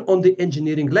 even on the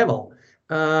engineering level,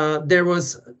 there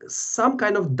was some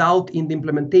kind of doubt in the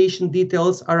implementation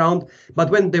details around, but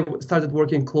when they started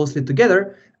working closely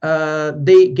together,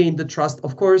 they gained the trust,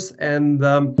 of course. And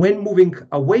when moving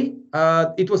away,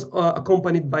 it was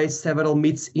accompanied by several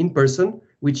meets in person,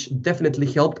 which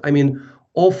definitely helped. I mean,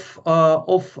 off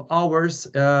hours,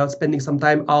 spending some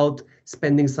time out,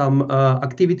 spending some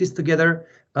activities together,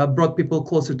 brought people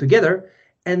closer together.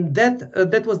 And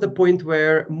that was the point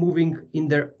where moving in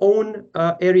their own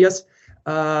areas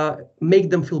make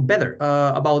them feel better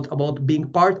about being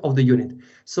part of the unit.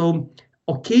 So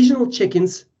occasional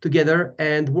check-ins together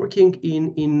and working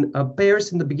in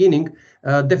pairs in the beginning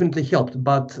definitely helped.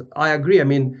 But I agree. I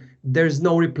mean, there's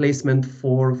no replacement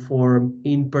for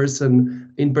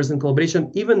in-person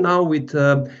collaboration. Even now with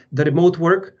the remote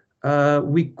work,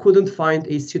 we couldn't find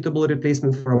a suitable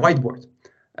replacement for a whiteboard.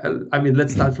 I mean,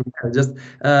 let's start from there. Just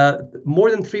more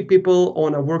than 3 people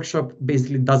on a workshop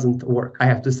basically doesn't work, I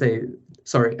have to say.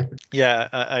 Sorry. Yeah,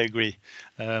 I agree.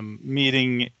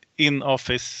 Meeting in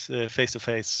office, face to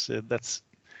face,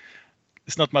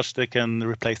 it's not much that can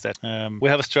replace that. We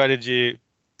have a strategy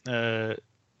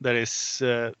that is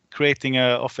creating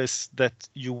an office that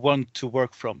you want to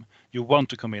work from, you want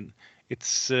to come in.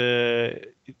 It's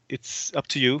up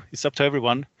to you. It's up to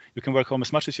everyone. You can work home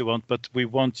as much as you want, but we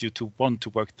want you to want to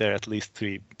work there at least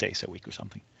 3 days a week or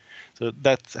something. So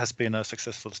that has been a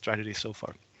successful strategy so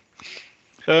far.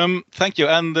 Thank you.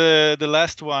 And the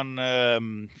last one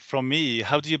from me: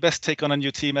 how do you best take on a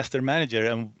new team as their manager?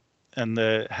 And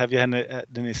have you had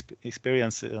any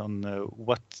experience on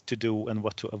what to do and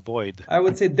what to avoid? I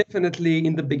would say definitely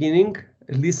in the beginning,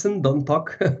 listen, don't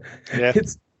talk. Yeah.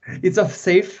 It's a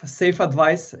safe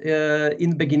advice in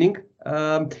the beginning,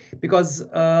 because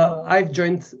I've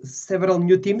joined several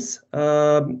new teams,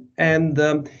 and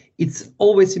it's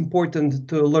always important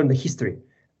to learn the history.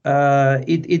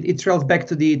 It trails back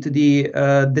to the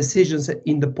decisions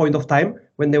in the point of time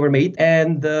when they were made,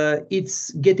 and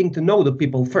it's getting to know the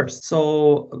people first.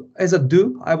 So as a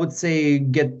I would say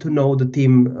get to know the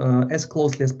team as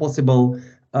closely as possible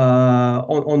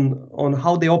on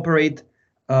how they operate,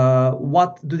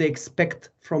 what do they expect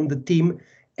from the team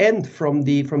and from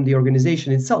the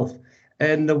organization itself,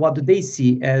 and what do they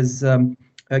see as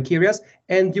key areas.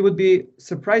 And you would be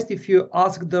surprised if you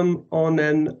ask them on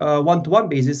an one-to-one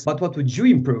basis, but what would you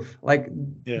improve? Like,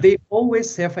 They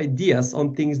always have ideas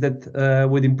on things that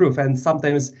would improve. And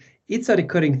sometimes it's a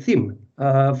recurring theme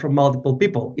from multiple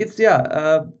people.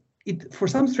 For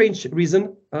some strange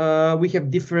reason, we have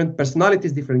different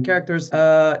personalities, different characters.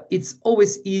 It's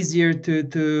always easier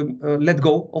to let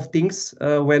go of things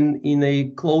when in a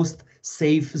closed,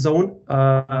 safe zone,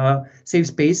 safe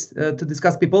space to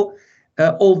discuss people.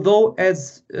 Although,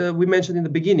 as we mentioned in the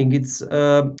beginning, it's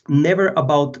never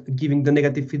about giving the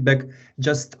negative feedback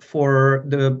just for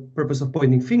the purpose of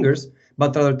pointing fingers,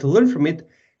 but rather to learn from it.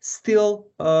 Still,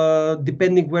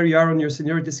 depending where you are on your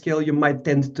seniority scale, you might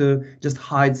tend to just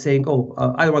hide, saying, "Oh,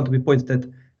 I don't want to be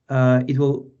pointed at. It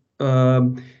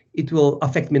will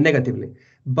affect me negatively."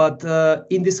 But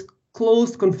in this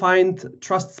closed, confined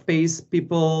trust space,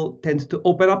 people tend to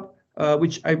open up,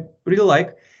 which I really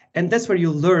like. And that's where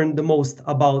you learn the most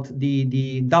about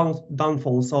the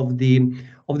downfalls of the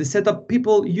setup.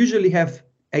 People usually have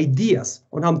ideas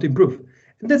on how to improve,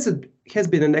 and has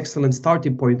been an excellent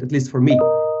starting point, at least for me,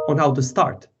 on how to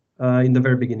start in the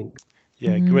very beginning.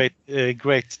 Yeah,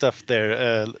 great stuff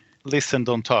there. Listen,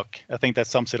 don't talk. I think that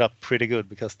sums it up pretty good,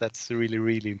 because that's really,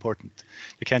 really important.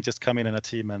 You can't just come in a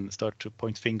team and start to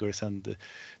point fingers and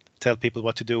tell people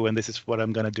what to do, and this is what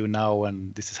I'm going to do now,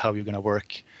 and this is how you're going to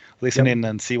work. Listen in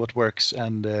and see what works,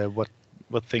 and what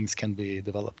things can be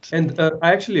developed. And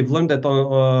I actually have learned that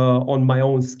on my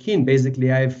own skin.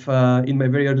 Basically, I've in my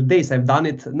very early days, I've done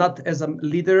it not as a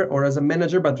leader or as a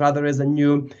manager, but rather as a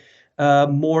new,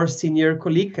 more senior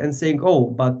colleague, and saying,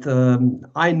 "Oh, but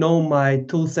I know my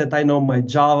tool set, I know my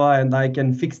Java, and I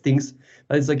can fix things."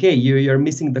 But it's okay. You're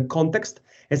missing the context,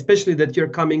 especially that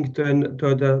you're coming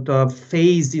to a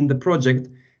phase in the project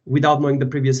without knowing the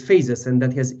previous phases, and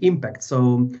that has impact.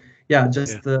 So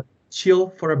chill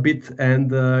for a bit,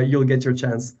 and you'll get your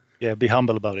chance. Yeah, be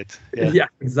humble about it. Yeah,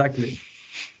 exactly.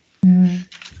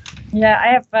 Yeah, I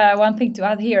have one thing to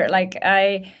add here. Like,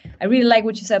 I really like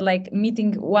what you said, like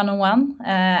meeting one-on-one.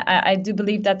 I do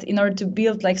believe that in order to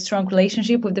build like strong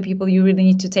relationship with the people, you really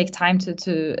need to take time to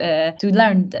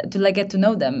learn, to like get to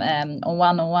know them on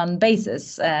one-on-one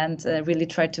basis, and really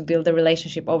try to build a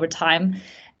relationship over time.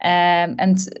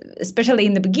 And especially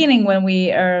in the beginning, when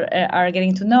we are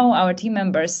getting to know our team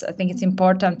members, I think it's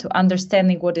important to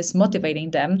understanding what is motivating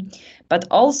them, but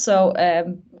also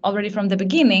already from the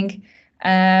beginning,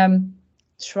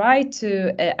 try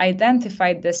to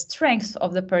identify the strengths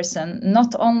of the person,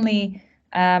 not only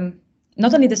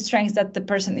the strengths that the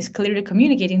person is clearly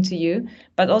communicating to you,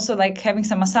 but also like having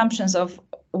some assumptions of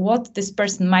what this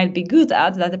person might be good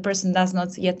at that the person does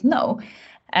not yet know.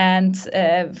 And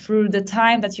through the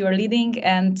time that you are leading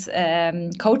and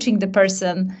coaching the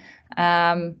person,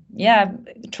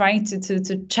 trying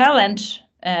to challenge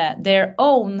their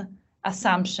own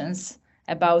assumptions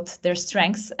about their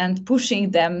strengths and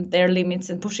pushing their limits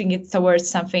and pushing it towards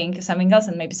something else,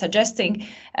 and maybe suggesting,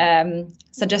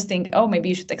 oh, maybe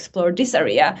you should explore this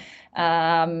area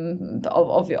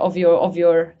of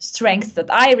your strengths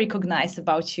that I recognize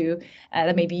about you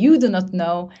that maybe you do not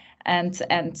know. And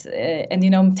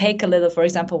take a little, for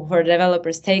example, for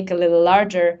developers, take a little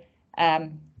larger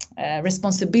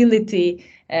responsibility.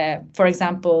 For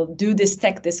example, do this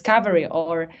tech discovery,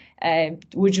 or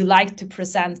would you like to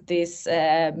present this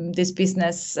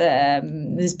business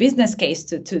case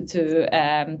to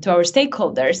our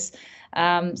stakeholders?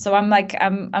 So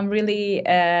I'm really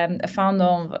fond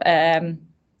of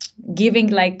giving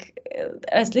like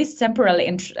at least temporarily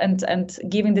and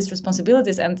giving these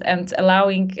responsibilities and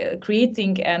allowing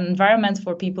creating an environment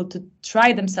for people to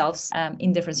try themselves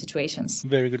in different situations.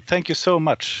 Very good. Thank you so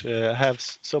much. I have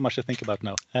so much to think about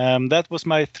now. That was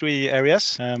my 3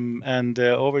 areas. And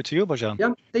over to you, Bojan.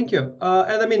 Yeah, thank you.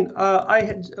 And I mean,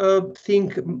 I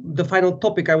think the final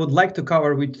topic I would like to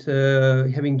cover with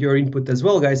having your input as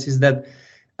well, guys, is that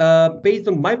based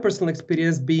on my personal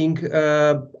experience being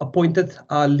appointed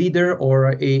a leader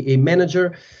or a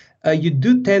manager, you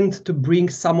do tend to bring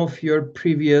some of your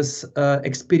previous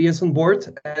experience on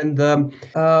board. And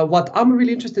what I'm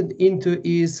really interested into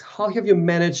is how have you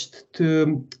managed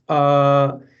to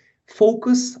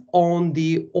focus on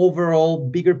the overall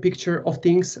bigger picture of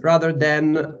things rather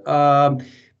than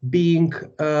being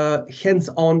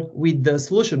hands-on with the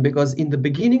solution? Because in the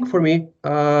beginning for me,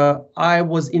 I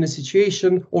was in a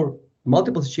situation or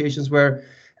multiple situations where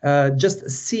just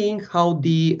seeing how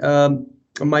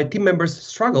my team members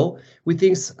struggle with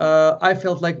things, I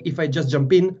felt like if I just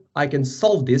jump in, I can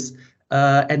solve this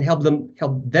and help me,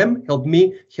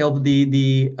 help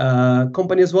the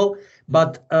company as well.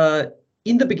 But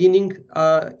in the beginning,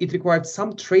 it required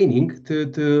some training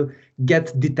to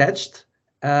get detached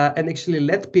and actually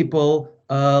let people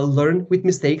learn with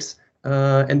mistakes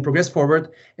and progress forward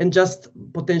and just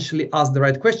potentially ask the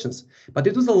right questions. But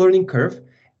it was a learning curve,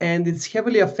 and it's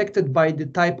heavily affected by the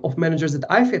type of managers that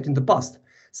I've had in the past.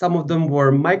 Some of them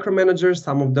were micromanagers,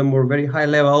 some of them were very high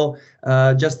level,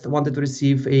 just wanted to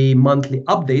receive a monthly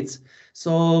updates.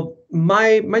 So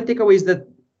my takeaway is that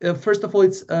first of all,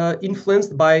 it's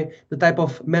influenced by the type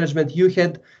of management you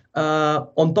had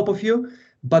on top of you.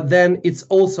 But then it's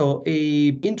also a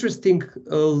interesting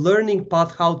learning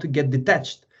path how to get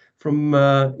detached from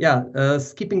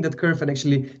skipping that curve and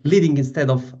actually leading instead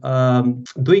of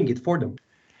doing it for them.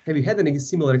 Have you had any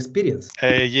similar experience?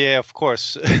 Yeah, of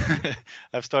course.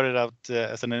 I've started out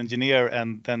as an engineer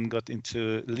and then got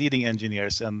into leading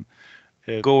engineers, and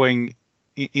going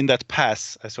in that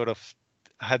path, I sort of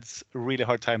had a really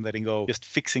hard time letting go, just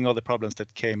fixing all the problems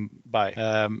that came by.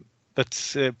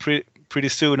 But pretty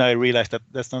soon I realized that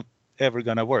that's not ever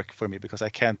going to work for me because I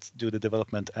can't do the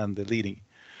development and the leading.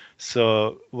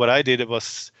 So what I did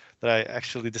was that I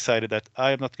actually decided that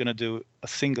I am not going to do a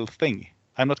single thing.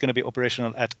 I'm not going to be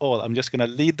operational at all. I'm just going to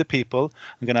lead the people.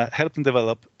 I'm going to help them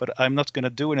develop, but I'm not going to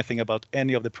do anything about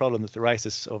any of the problems that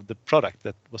arises of the product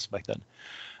that was back then.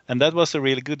 And that was a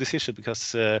really good decision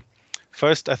because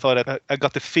first I thought that I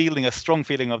got a strong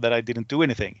feeling of that I didn't do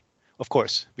anything, of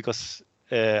course, because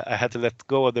I had to let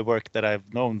go of the work that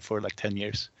I've known for like 10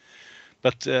 years.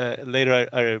 But later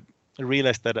I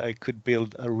realized that I could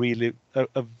build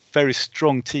a very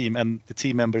strong team, and the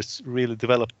team members really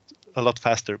developed a lot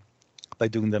faster by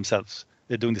doing the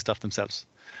stuff themselves.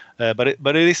 But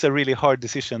it is a really hard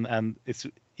decision, and it's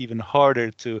even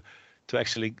harder to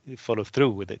actually follow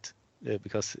through with it.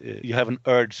 Because you have an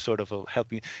urge sort of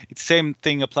helping. It's same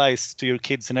thing applies to your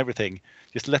kids and everything.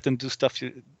 Just let them do stuff.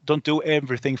 Don't do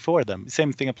everything for them.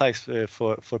 Same thing applies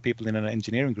for people in an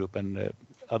engineering group and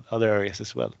other areas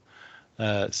as well.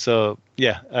 So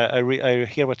yeah, I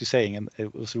hear what you're saying, and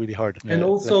it was really hard. And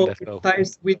also it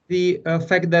ties with the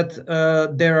fact that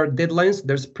there are deadlines.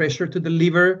 There's pressure to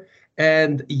deliver,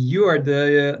 and you are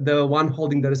the one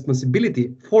holding the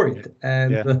responsibility for it.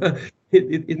 And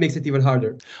it makes it even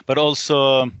harder. But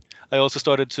also, I also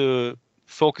started to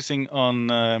focusing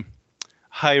on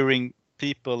hiring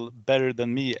people better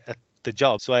than me at the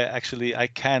job. So I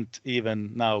can't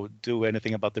even now do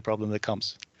anything about the problem that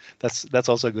comes. That's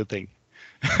also a good thing.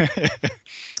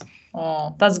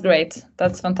 Oh, that's great.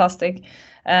 That's fantastic.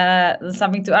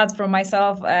 Something to add from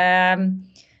myself.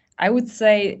 I would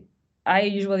say I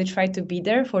usually try to be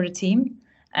there for the team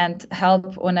and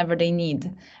help whenever they need.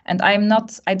 And I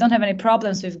don't have any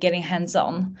problems with getting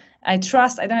hands-on. I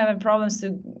don't have any problems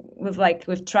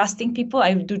with trusting people.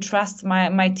 I do trust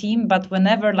my team, but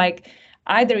whenever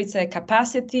either it's a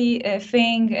capacity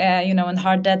thing, and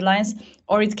hard deadlines,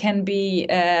 or it can be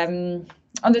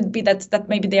that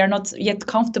maybe they are not yet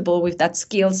comfortable with that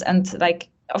skills, and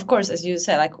of course, as you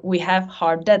said, we have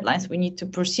hard deadlines we need to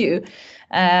pursue.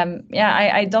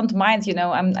 I don't mind,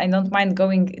 I don't mind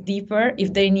going deeper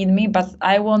if they need me, but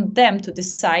I want them to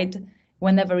decide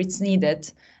whenever it's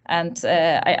needed. And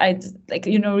I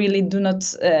really do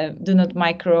not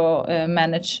micro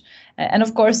manage. And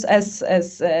of course, as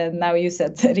now you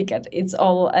said, Rikard, it's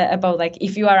all about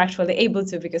if you are actually able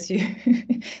to, because you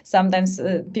sometimes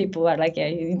people are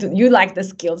you like the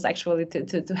skills actually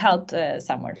to help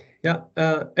somewhere. Yeah,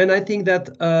 and I think that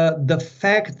the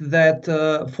fact that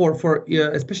for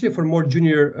especially for more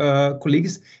junior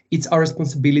colleagues, it's our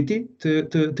responsibility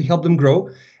to help them grow.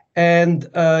 And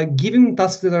giving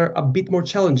tasks that are a bit more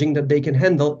challenging that they can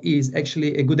handle is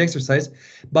actually a good exercise.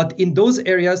 But in those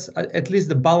areas, at least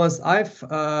the balance I've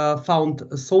found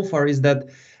so far is that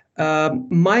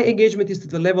my engagement is to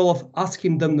the level of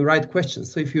asking them the right questions.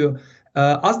 So if you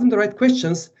ask them the right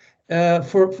questions,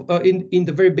 in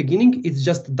the very beginning, it's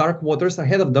just dark waters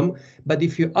ahead of them. But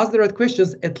if you ask the right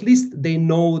questions, at least they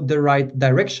know the right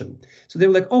direction. So they're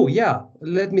like, oh yeah,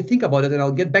 let me think about it and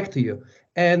I'll get back to you.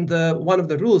 And one of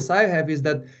the rules I have is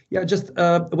that, just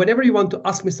whenever you want to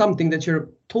ask me something that you're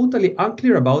totally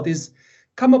unclear about, is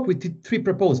come up with 3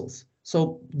 proposals.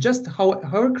 So just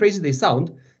however crazy they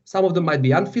sound, some of them might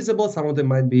be unfeasible, some of them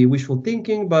might be wishful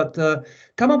thinking, but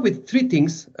come up with 3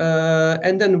 things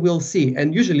and then we'll see.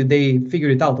 And usually they figure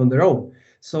it out on their own.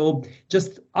 So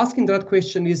just asking that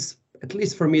question is, at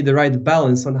least for me, the right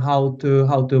balance on how to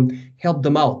help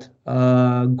them out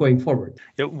going forward.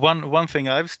 Yeah, one thing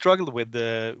I've struggled with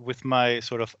my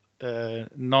sort of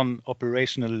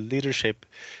non-operational leadership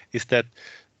is that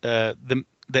the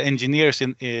engineers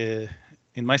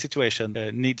in my situation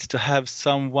needs to have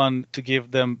someone to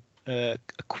give them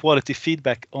quality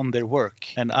feedback on their work,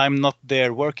 and I'm not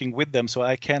there working with them, so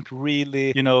I can't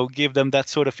really give them that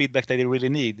sort of feedback that they really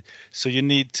need. So you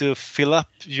need to fill up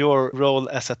your role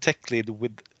as a tech lead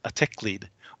with a tech lead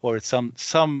or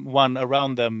someone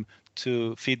around them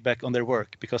to feedback on their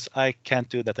work, because I can't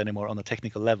do that anymore on a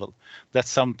technical level.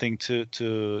 That's something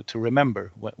to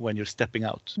remember when you're stepping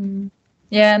out.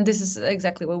 Yeah, and this is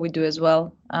exactly what we do as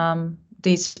well.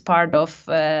 This part of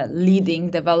leading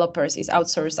developers is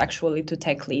outsourced actually to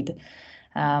tech lead.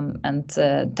 And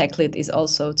tech lead is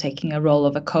also taking a role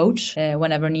of a coach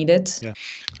whenever needed. Yeah,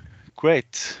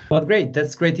 great. Well, great.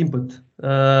 That's great input.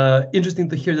 Interesting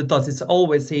to hear the thoughts. It's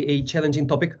always a challenging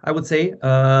topic, I would say.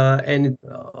 And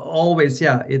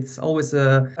it's always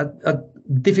a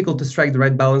difficult to strike the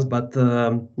right balance. But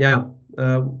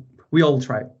we all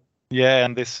try. Yeah,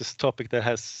 and this is a topic that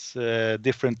has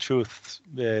different truths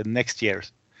next year.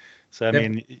 So I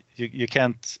mean, you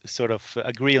can't sort of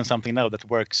agree on something now that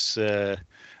works in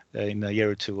a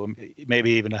year or two, or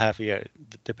maybe even a half a year.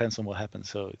 It depends on what happens.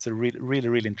 So it's a really,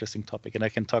 really interesting topic, and I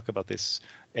can talk about this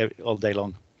all day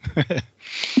long.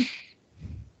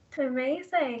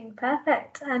 Amazing,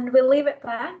 perfect, and we'll leave it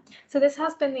there. So this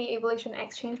has been the Evolution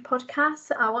Exchange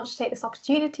podcast. I want to take this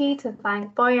opportunity to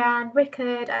thank Bojan,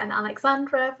 Rikard and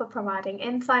Alexandra for providing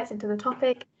insights into the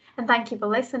topic, and thank you for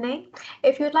listening.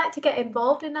 If you would like to get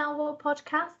involved in our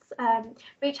podcasts,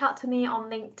 reach out to me on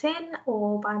LinkedIn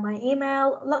or by my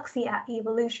email,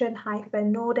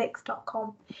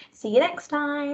 luxy@evolution-nordics.com. See you next time.